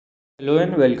Hello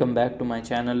and welcome back to my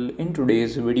channel. In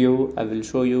today's video, I will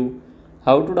show you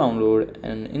how to download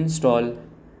and install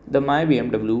the My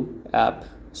BMW app.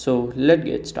 So let's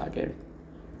get started.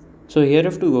 So here you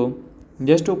have to go.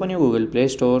 Just open your Google Play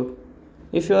Store.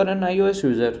 If you are an iOS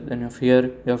user, then here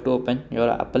you have to open your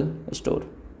Apple Store.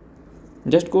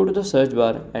 Just go to the search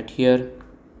bar at here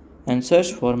and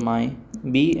search for My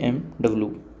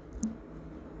BMW.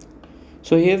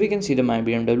 So here we can see the My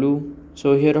BMW.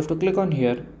 So here you have to click on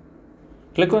here.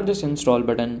 Click on this install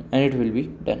button and it will be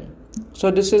done.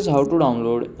 So this is how to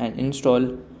download and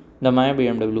install the My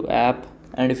BMW app.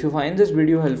 And if you find this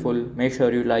video helpful, make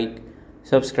sure you like,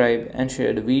 subscribe and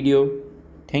share the video.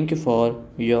 Thank you for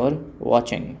your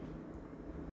watching.